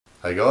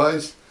Hey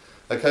guys,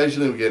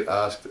 occasionally we get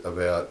asked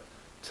about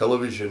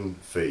television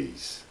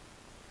fees.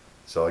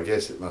 So I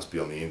guess it must be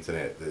on the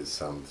internet. There's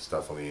some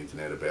stuff on the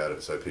internet about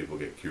it, so people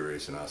get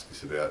curious and ask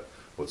us about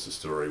what's the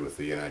story with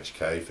the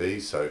NHK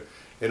fees. So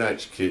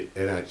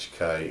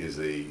NHK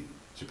is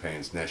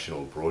Japan's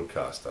national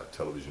broadcaster,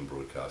 television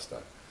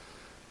broadcaster,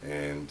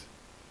 and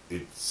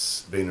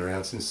it's been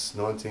around since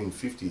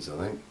 1950s,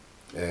 I think,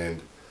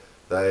 and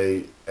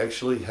they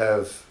actually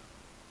have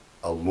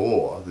a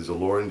law. There's a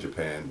law in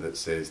Japan that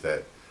says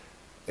that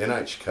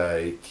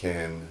NHK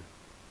can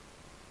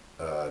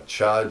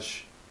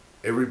charge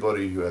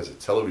everybody who has a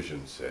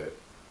television set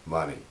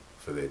money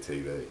for their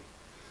TV.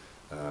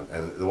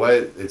 And the way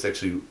it's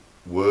actually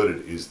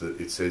worded is that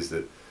it says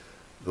that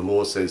the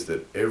law says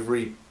that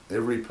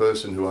every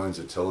person who owns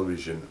a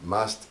television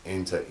must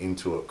enter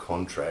into a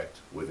contract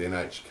with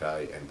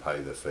NHK and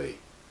pay the fee.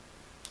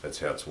 That's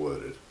how it's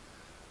worded.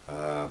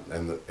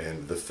 And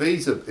the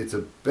fees it's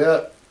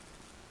about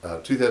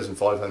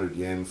 2,500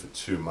 yen for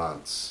 2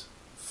 months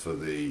for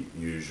the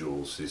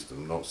usual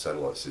system, not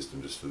satellite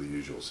system, just for the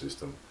usual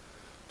system.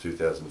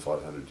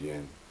 2,500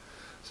 yen.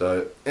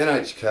 So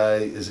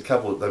NHK is they've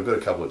got a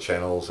couple of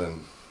channels,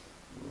 and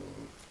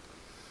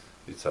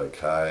it's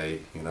okay,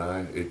 you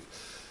know.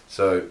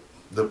 So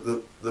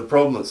the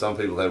problem that some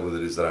people have with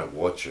it is they don't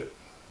watch it,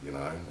 you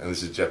know. And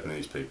this is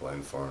Japanese people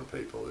and foreign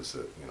people, is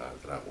that, you know,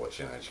 they don't watch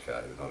NHK,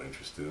 they're not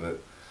interested in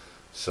it.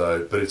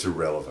 So, but it's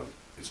irrelevant.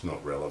 It's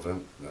not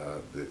relevant.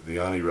 The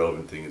only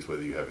relevant thing is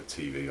whether you have a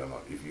TV or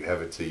not. If you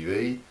have a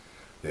TV,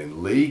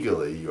 then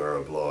legally you are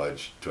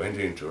obliged to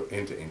enter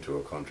into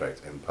a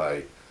contract and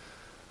pay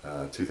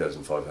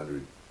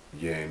 2,500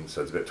 yen,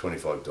 so it's about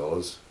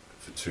 $25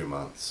 for 2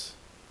 months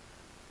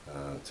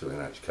to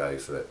NHK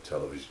for that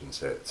television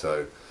set.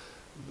 So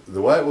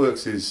the way it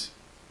works is,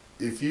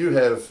 if you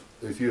have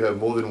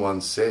more than one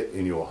set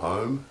in your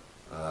home,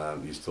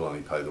 you still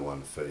only pay the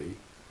one fee.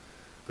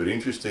 But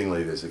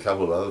interestingly, there's a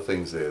couple of other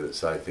things there that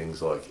say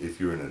things like, if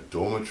you're in a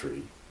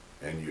dormitory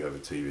and you have a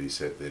TV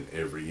set, then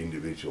every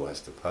individual has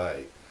to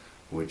pay,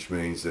 which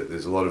means that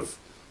there's a lot of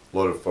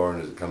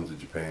foreigners that come to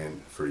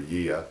Japan for a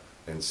year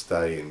and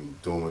stay in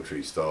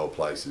dormitory style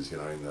places, you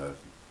know, in the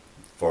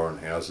foreign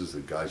houses, the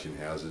gaijin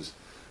houses,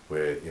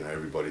 where, you know,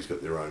 everybody's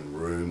got their own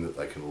room that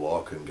they can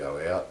lock and go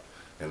out,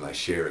 and they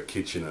share a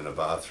kitchen and a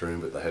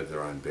bathroom, but they have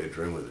their own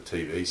bedroom with a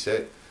TV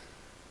set.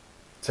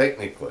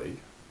 Technically,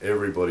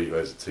 everybody who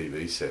has a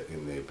TV set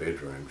in their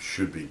bedroom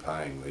should be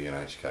paying the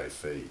NHK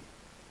fee.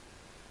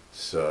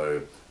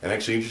 So, and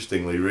actually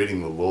interestingly, reading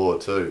the law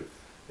too,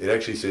 it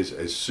actually says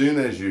as soon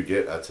as you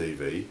get a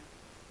TV,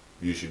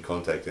 you should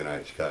contact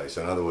NHK.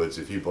 So in other words,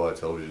 if you buy a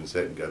television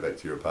set and go back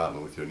to your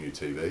apartment with your new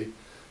TV,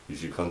 you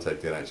should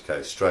contact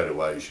NHK straight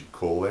away. You should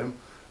call them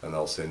and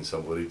they'll send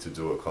somebody to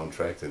do a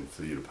contract and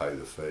for you to pay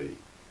the fee.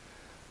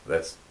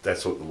 That's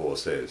what the law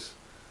says.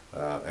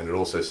 And it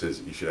also says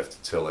that you should have to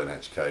tell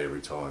NHK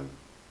every time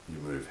you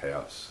move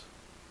house.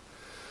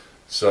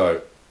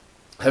 So,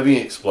 having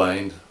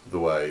explained the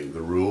way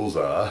the rules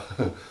are,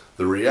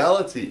 the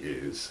reality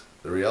is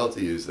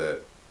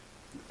that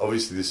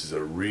obviously this is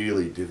a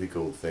really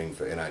difficult thing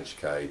for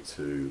NHK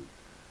to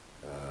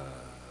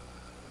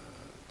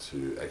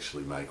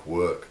actually make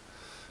work.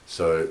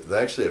 So they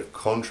actually have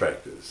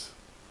contractors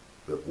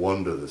that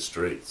wander the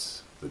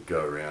streets, that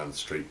go around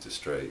street to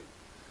street,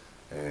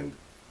 and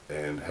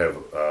have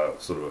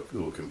sort of a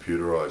little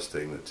computerized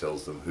thing that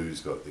tells them who's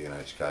got the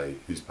NHK,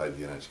 who's paid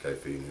the NHK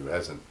fee and who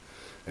hasn't.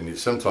 And you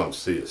sometimes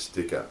see a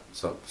sticker.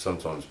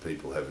 Sometimes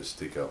people have a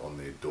sticker on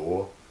their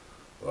door,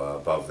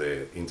 above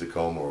their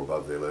intercom or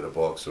above their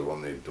letterbox or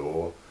on their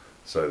door,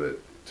 so that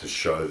to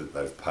show that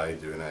they've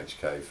paid their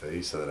NHK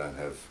fee, so they don't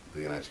have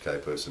the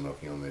NHK person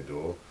knocking on their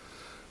door.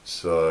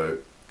 So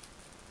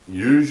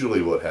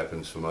usually what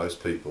happens for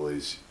most people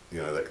is, you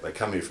know, they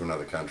come here from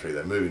another country,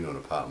 they move into an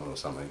apartment or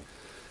something,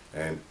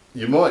 and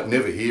you might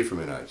never hear from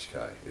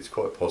NHK. It's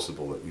quite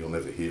possible that you'll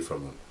never hear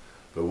from them.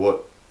 But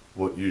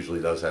what usually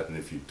does happen,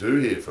 if you do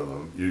hear from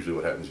them, usually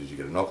what happens is you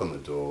get a knock on the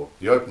door,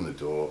 you open the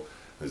door,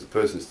 there's a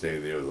person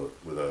standing there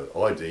with a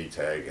ID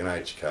tag,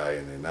 NHK,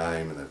 and their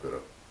name, and they've got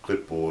a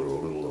clipboard or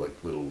a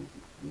little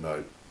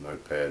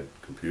notepad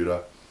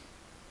computer,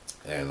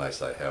 and they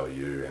say, "How are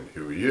you?" and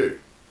 "Who are you?"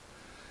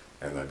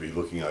 And they'll be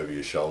looking over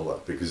your shoulder,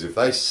 because if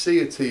they see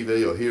a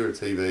TV or hear a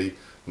TV,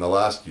 and they'll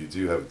ask you, "Do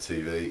you have a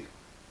TV?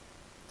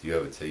 Do you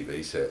have a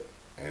TV set?"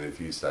 And if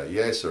you say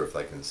yes, or if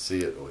they can see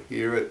it or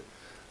hear it,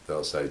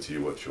 they'll say to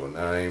you, "What's your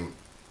name?"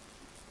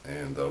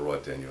 And they'll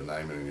write down your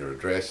name and your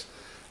address,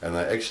 and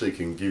they actually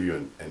can give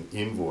you an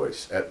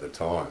invoice at the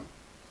time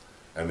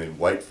and then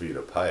wait for you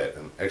to pay it.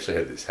 And actually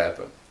had this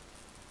happen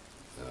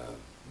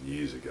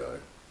years ago,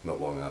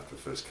 not long after I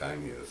first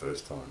came here the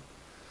first time,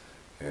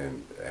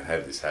 and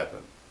had this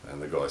happen.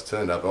 And the guys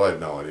turned up. I had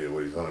no idea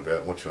what he's on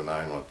about. "What's your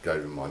name?" I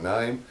gave him my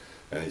name,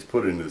 and he's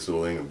put it into this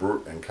little thing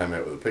and came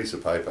out with a piece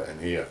of paper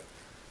and here,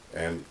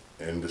 and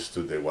just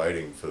stood there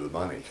waiting for the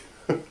money.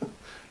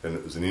 And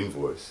it was an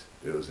invoice.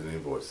 It was an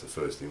invoice, the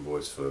first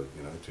invoice for,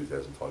 you know,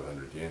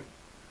 2,500 yen.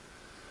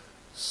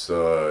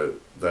 So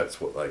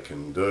that's what they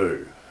can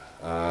do.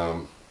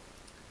 Now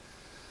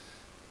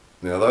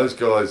those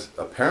guys,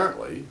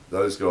 apparently,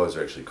 those guys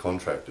are actually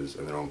contractors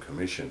and they're on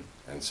commission,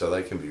 and so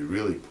they can be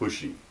really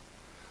pushy.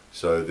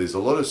 So there's a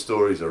lot of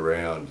stories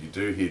around, you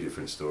do hear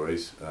different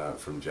stories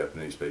from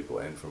Japanese people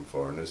and from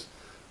foreigners.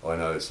 I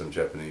know some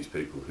Japanese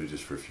people who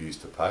just refuse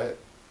to pay it,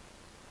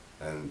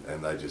 and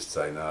they just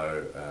say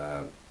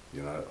no,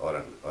 you know, I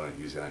don't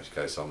use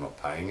NHK, so I'm not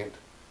paying it.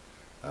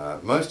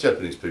 Most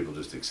Japanese people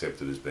just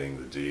accept it as being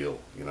the deal.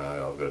 You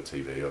know, I've got a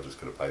TV, I've just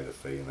got to pay the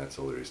fee, and that's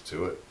all there is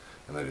to it,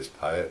 and they just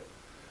pay it.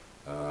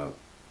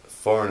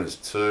 Foreigners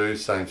too,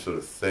 same sort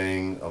of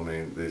thing. I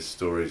mean, there's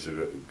stories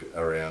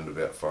around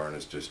about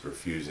foreigners just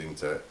refusing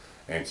to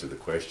answer the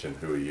question,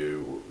 who are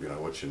you, you know,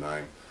 what's your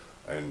name,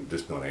 and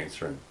just not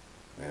answering.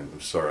 And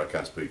I'm sorry, I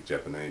can't speak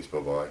Japanese,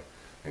 bye-bye,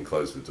 and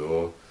close the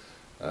door.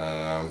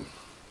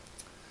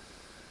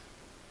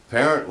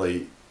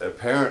 Apparently,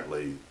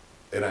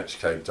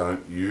 NHK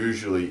don't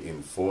usually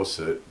enforce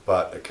it,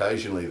 but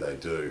occasionally they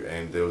do.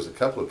 And there was a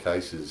couple of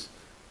cases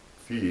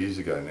a few years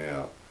ago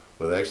now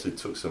where they actually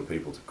took some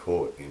people to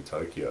court in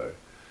Tokyo,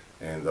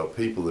 and they were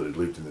people that had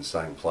lived in the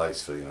same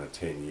place for, you know,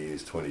 10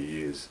 years, 20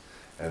 years,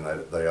 and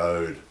they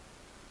owed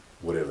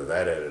whatever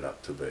that added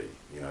up to be.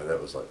 You know, that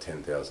was like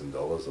 $10,000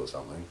 or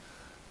something,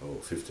 or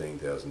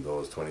 $15,000,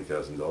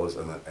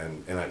 $20,000,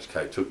 and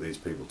NHK took these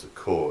people to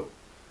court,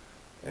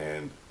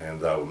 and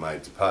they were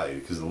made to pay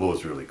because the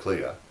law's really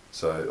clear.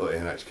 So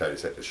NHK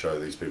just had to show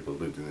these people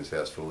who lived in this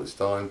house for all this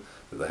time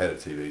that they had a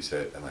TV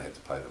set and they had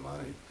to pay the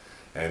money.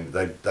 And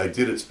they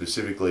did it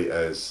specifically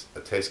as a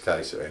test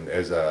case and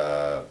as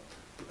a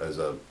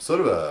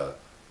sort of a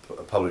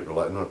public,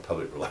 not a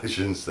public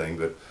relations thing,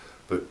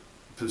 but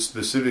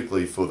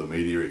specifically for the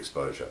media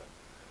exposure.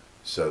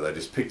 So they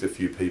just picked a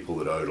few people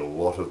that owed a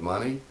lot of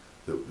money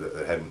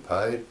that hadn't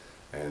paid,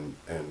 and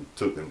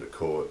took them to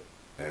court,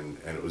 and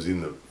it was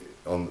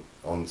on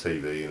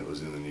TV, and it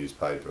was in the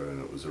newspaper,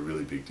 and it was a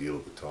really big deal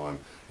at the time.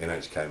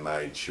 NHK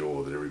made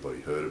sure that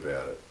everybody heard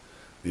about it.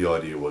 The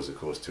idea was, of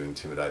course, to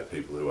intimidate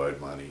people who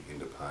owed money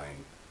into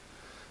paying.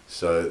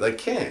 So they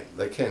can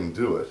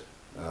do it.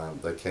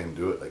 They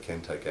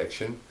can take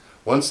action.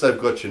 Once they've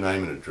got your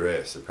name and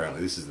address,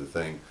 apparently this is the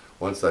thing,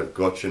 once they've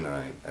got your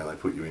name and they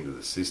put you into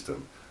the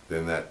system,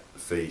 then that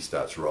fee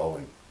starts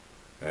rolling.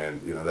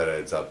 And, you know, that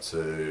adds up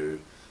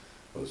to,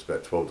 well, it's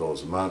about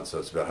 $12 a month, so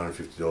it's about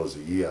 $150 a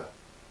year.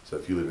 So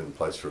if you live in a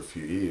place for a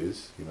few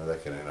years, you know,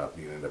 that can you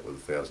can end up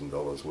with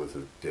 $1,000 worth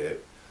of debt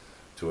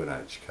to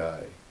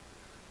NHK.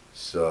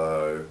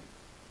 So,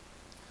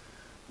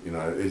 you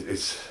know,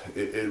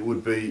 it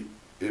would be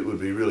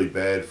really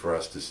bad for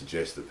us to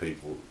suggest that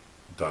people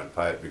don't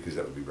pay it, because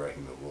that would be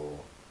breaking the law,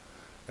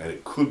 and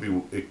it could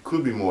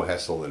be more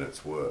hassle than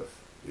it's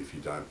worth. If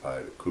you don't pay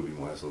it, it could be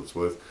more hassle than it's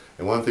worth.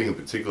 And one thing in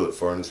particular that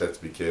foreigners have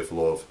to be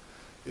careful of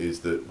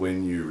is that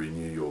when you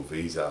renew your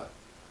visa,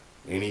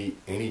 any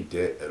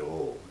debt at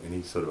all,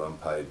 any sort of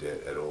unpaid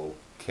debt at all,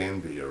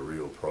 can be a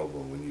real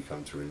problem when you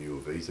come to renew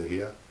a visa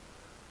here.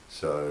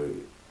 So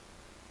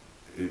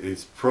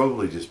it's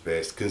probably just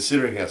best,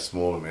 considering how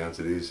small amount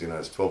it is, you know,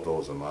 it's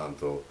 $12 a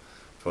month or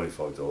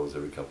 $25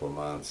 every couple of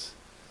months,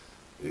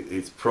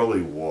 it's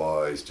probably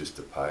wise just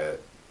to pay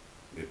it.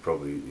 It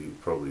probably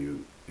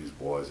is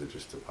wiser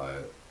just to pay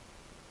it.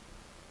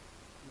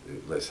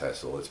 Less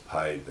hassle, it's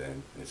paid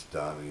then, it's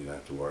done, and you don't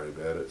have to worry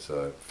about it.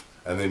 So,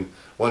 and then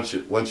once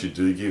you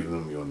do give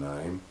them your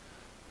name,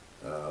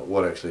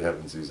 what actually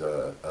happens is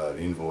an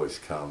invoice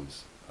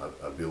comes,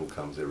 a bill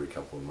comes every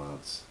couple of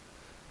months,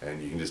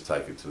 and you can just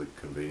take it to the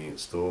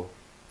convenience store.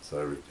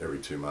 So every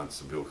 2 months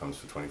the bill comes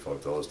for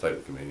 $25, take it to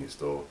the convenience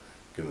store,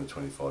 give them the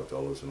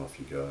 $25 and off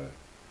you go.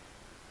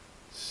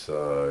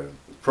 So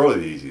it's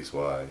probably the easiest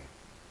way.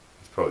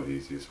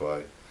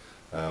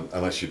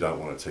 Unless you don't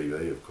want a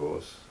TV, of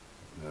course.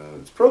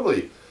 It's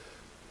probably,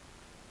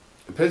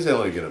 depends how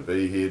long you're going to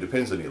be here,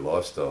 depends on your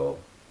lifestyle,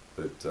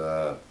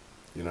 but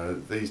you know,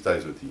 these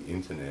days with the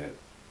internet,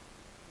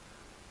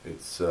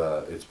 it's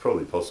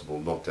probably possible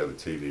not to have a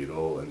TV at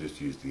all and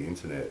just use the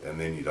internet, and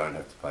then you don't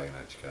have to pay an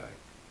NHK.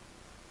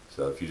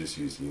 So if you just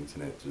use the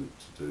internet to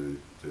do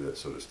that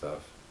sort of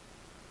stuff.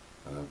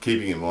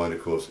 Keeping in mind,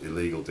 of course,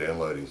 illegal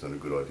downloading is not a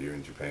good idea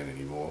in Japan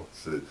anymore.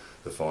 So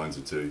the fines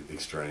are too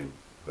extreme.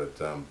 But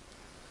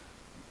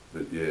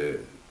yeah,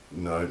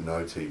 no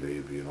TV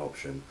would be an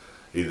option.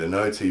 Either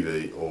no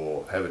TV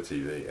or have a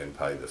TV and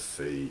pay the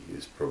fee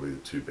is probably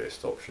the two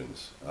best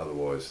options.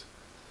 Otherwise,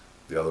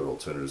 the other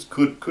alternatives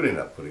could end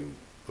up putting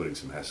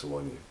some hassle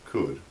on you.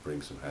 Could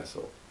bring some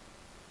hassle.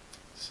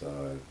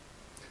 So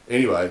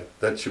anyway,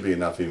 that should be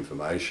enough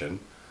information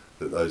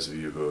that those of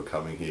you who are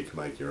coming here can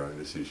make your own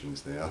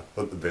decisions now.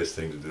 What the best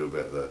thing to do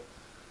about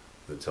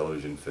the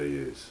television fee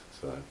is.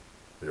 So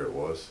there it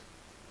was.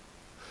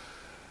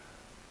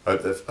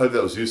 Hope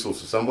that was useful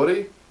for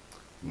somebody.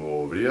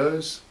 More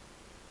videos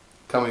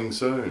coming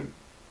soon.